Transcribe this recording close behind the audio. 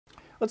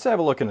let's have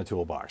a look in the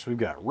toolbox. We've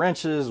got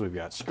wrenches, we've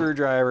got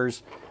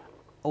screwdrivers,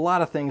 a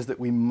lot of things that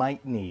we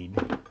might need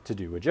to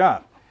do a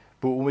job.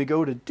 But when we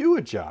go to do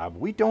a job,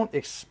 we don't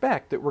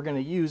expect that we're going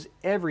to use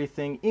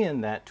everything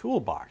in that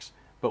toolbox,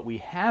 but we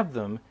have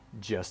them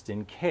just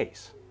in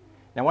case.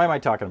 Now, why am I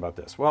talking about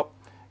this? Well,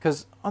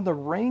 because on the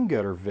rain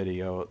gutter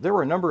video, there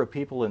were a number of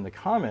people in the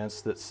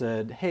comments that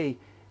said, hey,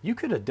 you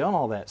could have done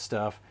all that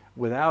stuff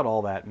without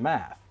all that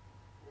math.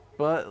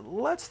 But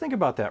let's think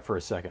about that for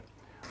a second.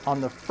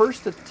 On the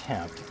first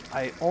attempt,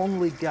 I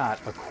only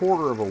got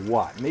 1/4 of a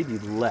watt, maybe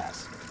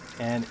less.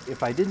 And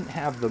if I didn't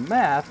have the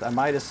math, I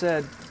might have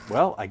said,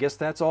 well, I guess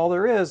that's all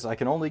there is. I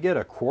can only get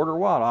 1/4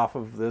 watt off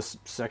of this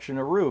section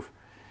of roof.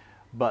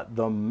 But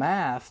the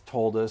math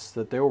told us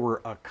that there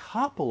were a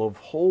couple of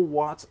whole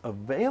watts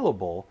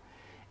available,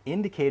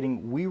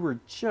 indicating we were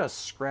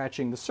just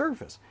scratching the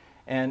surface.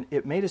 And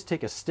it made us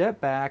take a step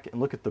back and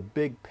look at the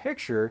big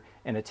picture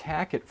and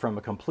attack it from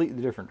a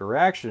completely different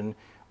direction,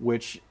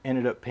 which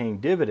ended up paying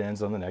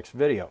dividends on the next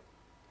video.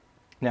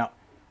 Now,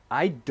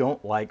 I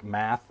don't like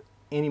math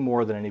any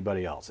more than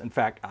anybody else. In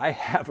fact, I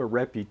have a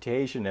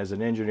reputation as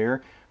an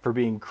engineer for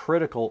being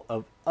critical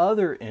of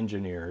other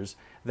engineers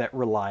that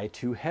rely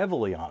too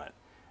heavily on it.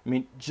 I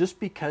mean, just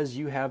because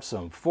you have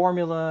some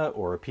formula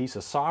or a piece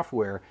of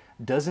software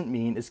doesn't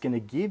mean it's going to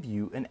give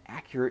you an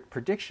accurate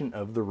prediction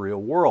of the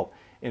real world.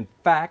 In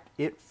fact,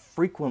 it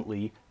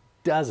frequently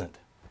doesn't.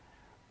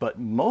 But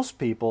most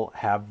people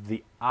have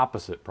the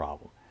opposite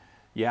problem.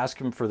 You ask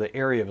them for the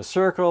area of a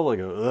circle, they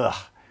go,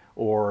 ugh,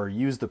 or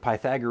use the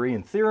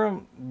Pythagorean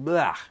theorem,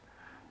 blah.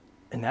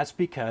 And that's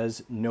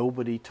because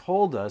nobody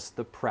told us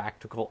the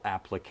practical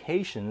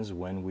applications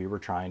when we were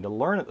trying to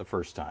learn it the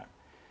first time.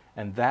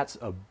 And that's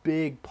a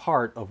big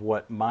part of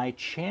what my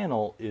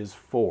channel is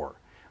for.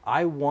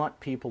 I want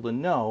people to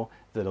know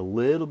that a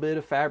little bit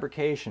of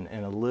fabrication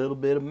and a little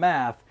bit of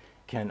math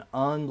can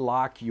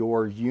unlock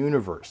your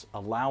universe,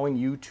 allowing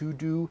you to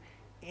do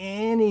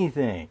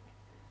anything.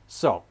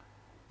 So,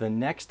 the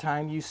next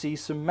time you see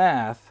some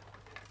math,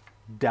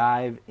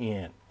 dive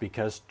in,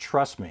 because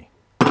trust me,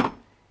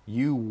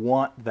 you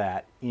want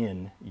that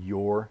in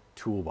your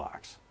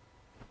toolbox.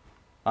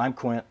 I'm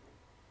Quint.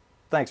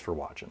 Thanks for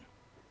watching.